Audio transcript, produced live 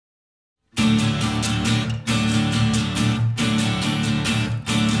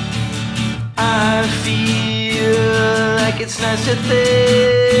I feel like it's nice to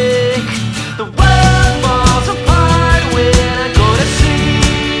think the world falls apart when I go to sleep.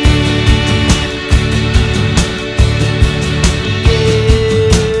 Yeah,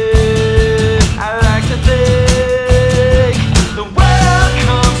 I like to think the world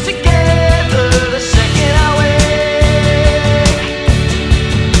comes together the second I wake.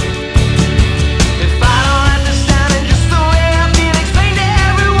 If I don't understand it just the way I feel, explain to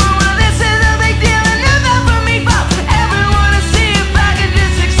everyone, well, this is a big deal, and if that for me, for everyone to see, if I could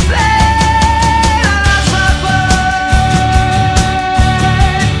just explain. I lost my mind,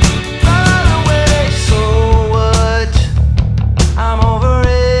 run away. So what? I'm over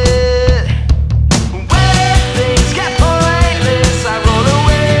it. When things get pointless, I roll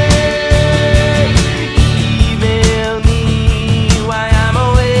away. Email me why I'm a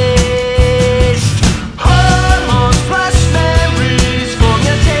waste. Hormones plus memories from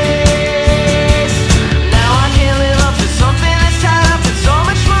your taste. Now I can't live up to something that's tied up in so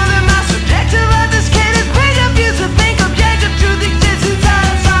much more than my subjective understanding. Paid up you to think objective truth exists inside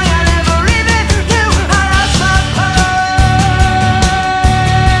a song I never even knew. I lost my mind.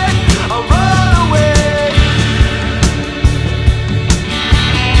 I'll run away.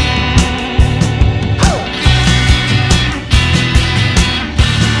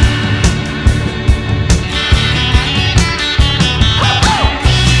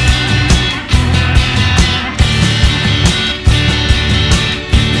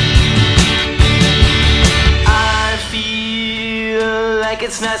 I feel like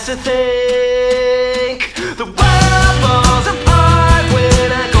it's nice to think